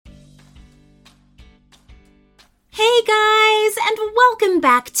Welcome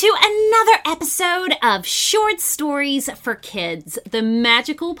back to another episode of Short Stories for Kids, the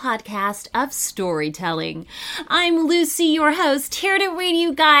magical podcast of storytelling. I'm Lucy, your host, here to read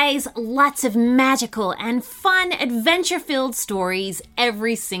you guys lots of magical and fun adventure-filled stories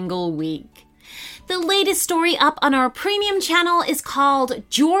every single week. The latest story up on our premium channel is called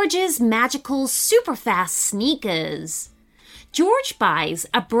George's Magical Superfast Sneakers. George buys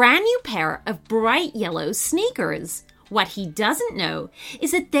a brand new pair of bright yellow sneakers. What he doesn't know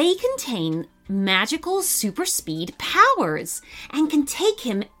is that they contain magical super speed powers and can take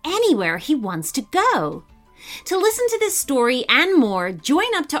him anywhere he wants to go. To listen to this story and more,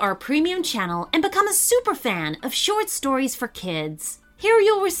 join up to our premium channel and become a super fan of short stories for kids. Here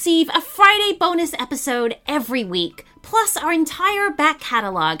you'll receive a Friday bonus episode every week, plus our entire back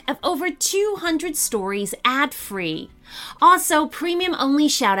catalog of over 200 stories ad-free. Also, premium-only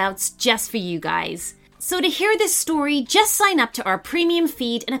shoutouts just for you guys. So to hear this story, just sign up to our premium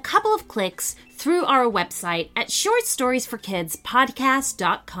feed in a couple of clicks through our website at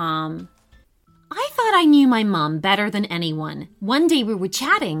shortstoriesforkidspodcast.com. I thought I knew my mom better than anyone. One day we were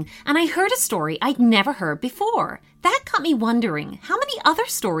chatting, and I heard a story I'd never heard before. That got me wondering, how many other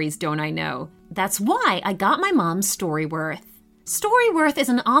stories don't I know? That's why I got my mom's Storyworth. Storyworth is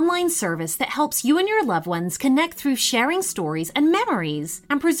an online service that helps you and your loved ones connect through sharing stories and memories,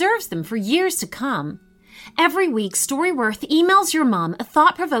 and preserves them for years to come. Every week, Storyworth emails your mom a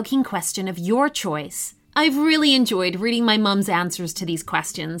thought-provoking question of your choice. I've really enjoyed reading my mom's answers to these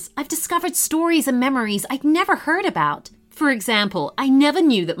questions. I've discovered stories and memories I'd never heard about. For example, I never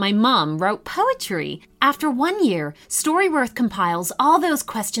knew that my mom wrote poetry. After 1 year, Storyworth compiles all those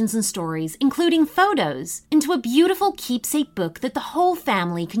questions and stories, including photos, into a beautiful keepsake book that the whole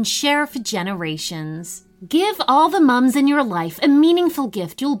family can share for generations. Give all the mums in your life a meaningful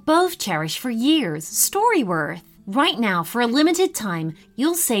gift you'll both cherish for years. Storyworth. Right now, for a limited time,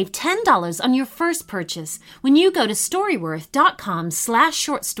 you'll save $10 on your first purchase when you go to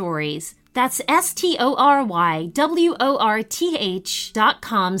storyworth.com/shortstories. That's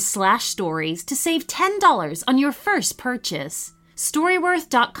STORYWORTH.com/stories to save $10 on your first purchase.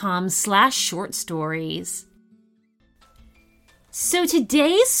 Storyworth.com/shortstories. So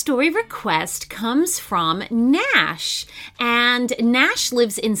today's story request comes from Nash, and Nash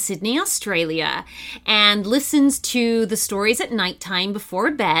lives in Sydney, Australia, and listens to the stories at nighttime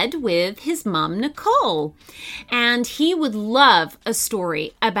before bed with his mum, Nicole. And he would love a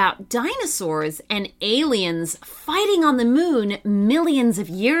story about dinosaurs and aliens fighting on the moon millions of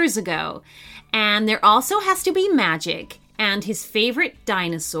years ago. And there also has to be magic. And his favorite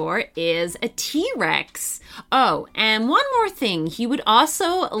dinosaur is a T-Rex. Oh, and one more thing. He would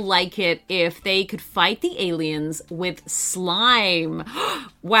also like it if they could fight the aliens with slime.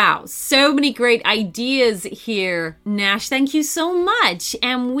 Wow, so many great ideas here. Nash, thank you so much.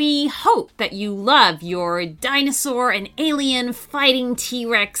 And we hope that you love your dinosaur and alien fighting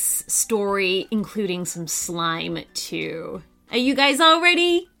T-Rex story, including some slime too. Are you guys all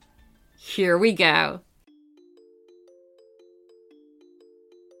ready? Here we go.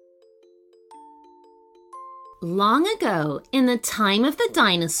 Long ago, in the time of the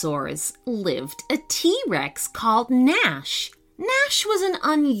dinosaurs, lived a T-Rex called Nash. Nash was an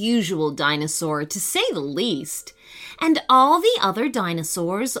unusual dinosaur, to say the least, and all the other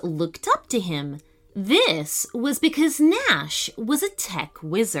dinosaurs looked up to him. This was because Nash was a tech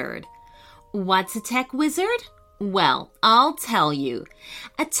wizard. What's a tech wizard? Well, I'll tell you.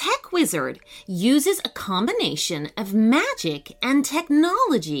 A tech wizard uses a combination of magic and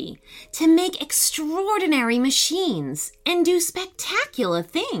technology to make extraordinary machines and do spectacular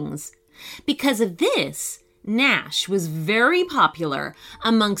things. Because of this, Nash was very popular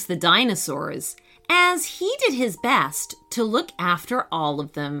amongst the dinosaurs, as he did his best to look after all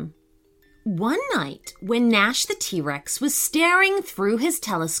of them. One night, when Nash the T-Rex was staring through his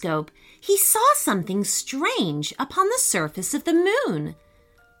telescope, he saw something strange upon the surface of the moon.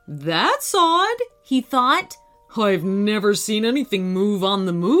 "That's odd," he thought. "I've never seen anything move on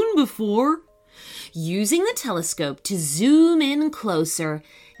the moon before." Using the telescope to zoom in closer,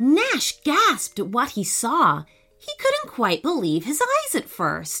 Nash gasped at what he saw. He couldn't quite believe his eyes at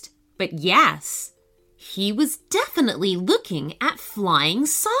first. But yes, he was definitely looking at flying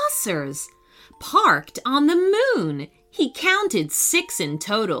saucers. Parked on the moon. He counted 6 in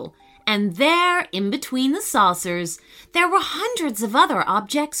total. And there, in between the saucers, there were hundreds of other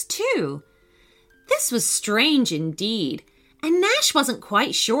objects too. This was strange indeed, and Nash wasn't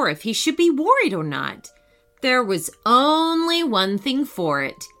quite sure if he should be worried or not. There was only one thing for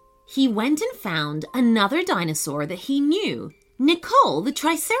it. He went and found another dinosaur that he knew, Nicole the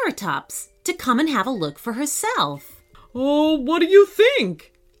Triceratops, to come and have a look for herself. Oh, what do you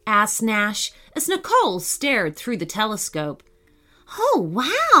think? asked Nash as Nicole stared through the telescope. Oh,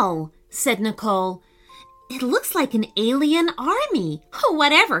 wow, said Nicole. It looks like an alien army.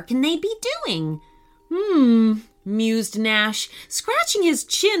 Whatever can they be doing? Mused Nash, scratching his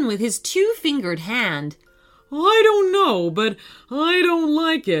chin with his two-fingered hand. I don't know, but I don't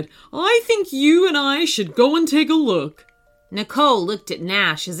like it. I think you and I should go and take a look. Nicole looked at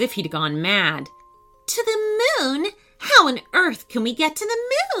Nash as if he'd gone mad. To the moon? How on earth can we get to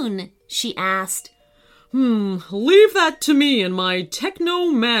the moon? She asked. Leave that to me and my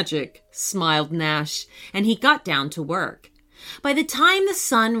techno-magic, smiled Nash, and he got down to work. By the time the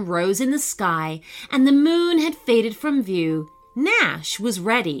sun rose in the sky and the moon had faded from view, Nash was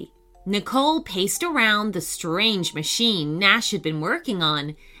ready. Nicole paced around the strange machine Nash had been working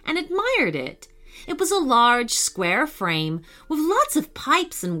on and admired it. It was a large square frame with lots of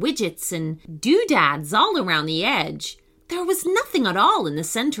pipes and widgets and doodads all around the edge. There was nothing at all in the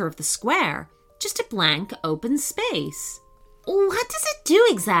center of the square, just a blank open space. What does it do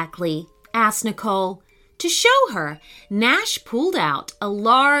exactly? asked Nicole. To show her, Nash pulled out a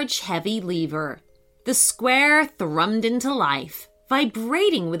large, heavy lever. The square thrummed into life,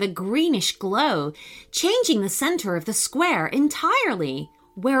 vibrating with a greenish glow, changing the center of the square entirely.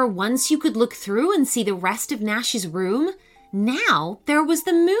 Where once you could look through and see the rest of Nash's room, now there was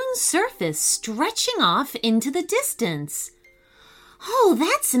the moon's surface stretching off into the distance. Oh,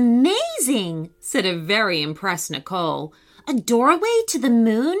 that's amazing, said a very impressed Nicole. A doorway to the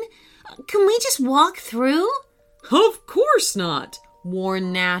moon? Can we just walk through? Of course not,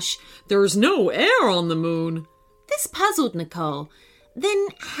 warned Nash. There's no air on the moon. This puzzled Nicole. Then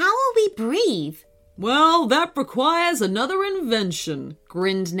how will we breathe? Well, that requires another invention,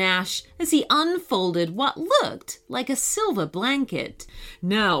 grinned Nash as he unfolded what looked like a silver blanket.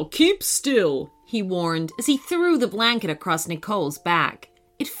 Now keep still, he warned as he threw the blanket across Nicole's back.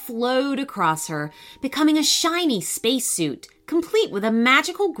 It flowed across her, becoming a shiny spacesuit, complete with a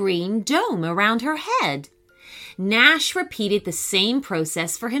magical green dome around her head. Nash repeated the same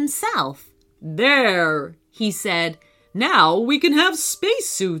process for himself. There, he said. Now we can have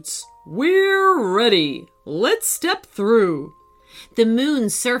spacesuits. We're ready. Let's step through. The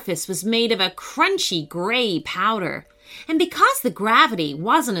moon's surface was made of a crunchy gray powder, and because the gravity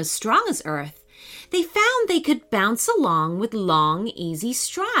wasn't as strong as Earth, they found they could bounce along with long, easy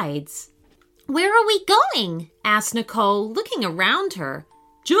strides. Where are we going? asked Nicole, looking around her.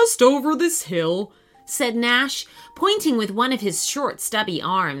 Just over this hill, said Nash, pointing with one of his short, stubby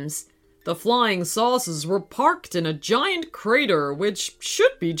arms. The flying saucers were parked in a giant crater, which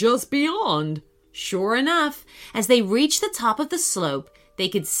should be just beyond. Sure enough, as they reached the top of the slope, they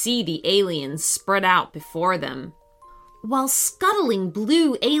could see the aliens spread out before them. While scuttling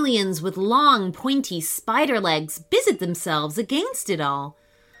blue aliens with long, pointy spider legs busied themselves against it all.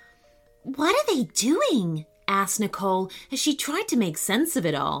 What are they doing? asked Nicole as she tried to make sense of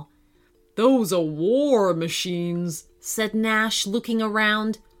it all. Those are war machines, said Nash, looking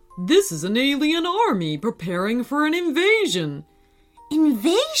around. This is an alien army preparing for an invasion.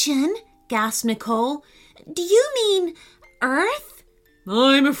 Invasion? gasped Nicole. Do you mean Earth?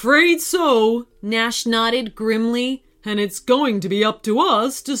 I'm afraid so, Nash nodded grimly, and it's going to be up to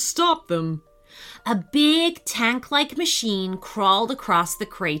us to stop them. A big tank-like machine crawled across the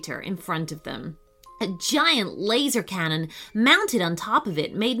crater in front of them. A giant laser cannon mounted on top of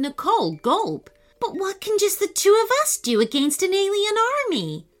it made Nicole gulp. But what can just the two of us do against an alien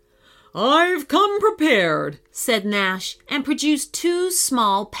army? I've come prepared, said Nash, and produced two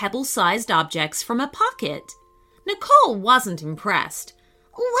small pebble-sized objects from a pocket. Nicole wasn't impressed.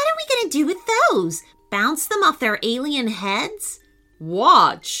 What are we going to do with those? Bounce them off their alien heads?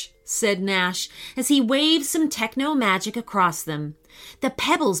 Watch, said Nash, as he waved some techno-magic across them. The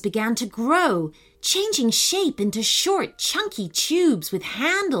pebbles began to grow, changing shape into short, chunky tubes with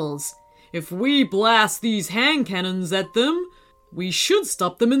handles. If we blast these hand cannons at them, we should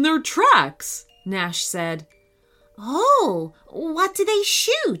stop them in their tracks, Nash said. Oh, what do they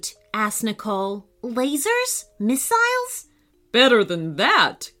shoot? asked Nicole. Lasers? Missiles? Better than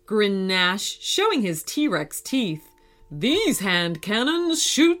that, grinned Nash, showing his T-Rex teeth. These hand cannons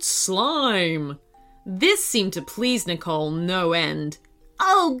shoot slime. This seemed to please Nicole no end.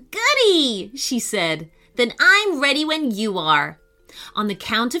 Oh, goody, she said. Then I'm ready when you are. On the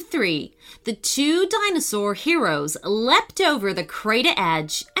count of 3, the two dinosaur heroes leapt over the crater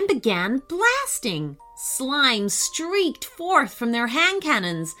edge and began blasting. Slime streaked forth from their hand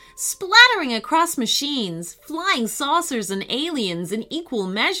cannons, splattering across machines, flying saucers, and aliens in equal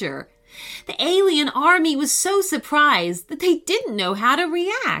measure. The alien army was so surprised that they didn't know how to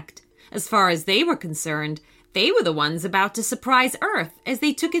react. As far as they were concerned, They were the ones about to surprise Earth as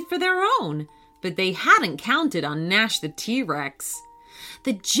they took it for their own, but they hadn't counted on Nash the T-Rex.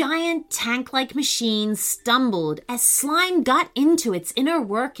 The giant tank-like machine stumbled as slime got into its inner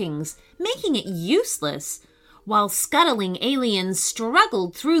workings, making it useless, while scuttling aliens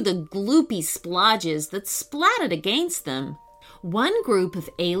struggled through the gloopy splodges that splattered against them. One group of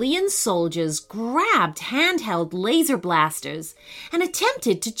alien soldiers grabbed handheld laser blasters and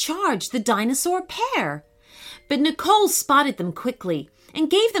attempted to charge the dinosaur pair. But Nicole spotted them quickly and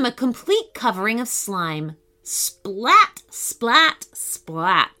gave them a complete covering of slime. Splat, splat,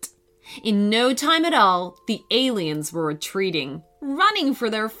 splat. In no time at all, the aliens were retreating, running for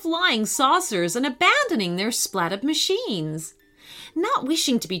their flying saucers and abandoning their splattered machines. Not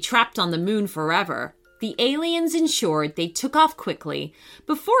wishing to be trapped on the moon forever, the aliens ensured they took off quickly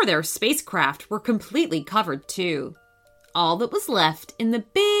before their spacecraft were completely covered too. All that was left in the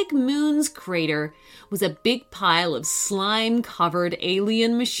big moon's crater was a big pile of slime-covered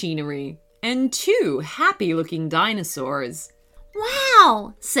alien machinery and 2 happy-looking dinosaurs.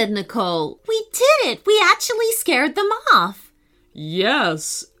 "Wow," said Nicole. "We did it! We actually scared them off."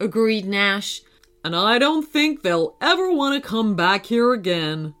 "Yes," agreed Nash, "and I don't think they'll ever want to come back here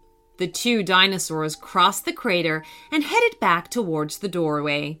again." The 2 dinosaurs crossed the crater and headed back towards the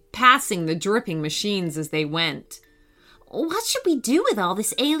doorway, passing the dripping machines as they went. "What should we do with all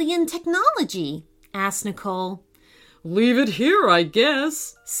this alien technology?" asked Nicole. "Leave it here, I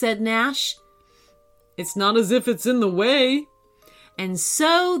guess," said Nash. "It's not as if it's in the way." And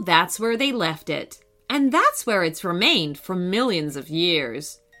so that's where they left it. And that's where it's remained for millions of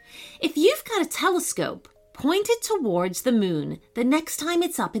years. If you've got a telescope, point it towards the moon the next time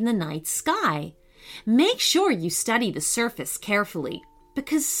it's up in the night sky. Make sure you study the surface carefully,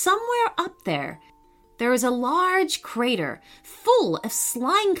 because somewhere up there is a large crater full of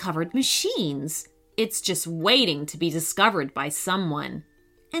slime-covered machines. It's just waiting to be discovered by someone.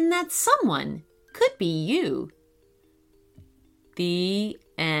 And that someone could be you. The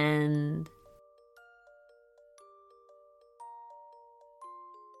end.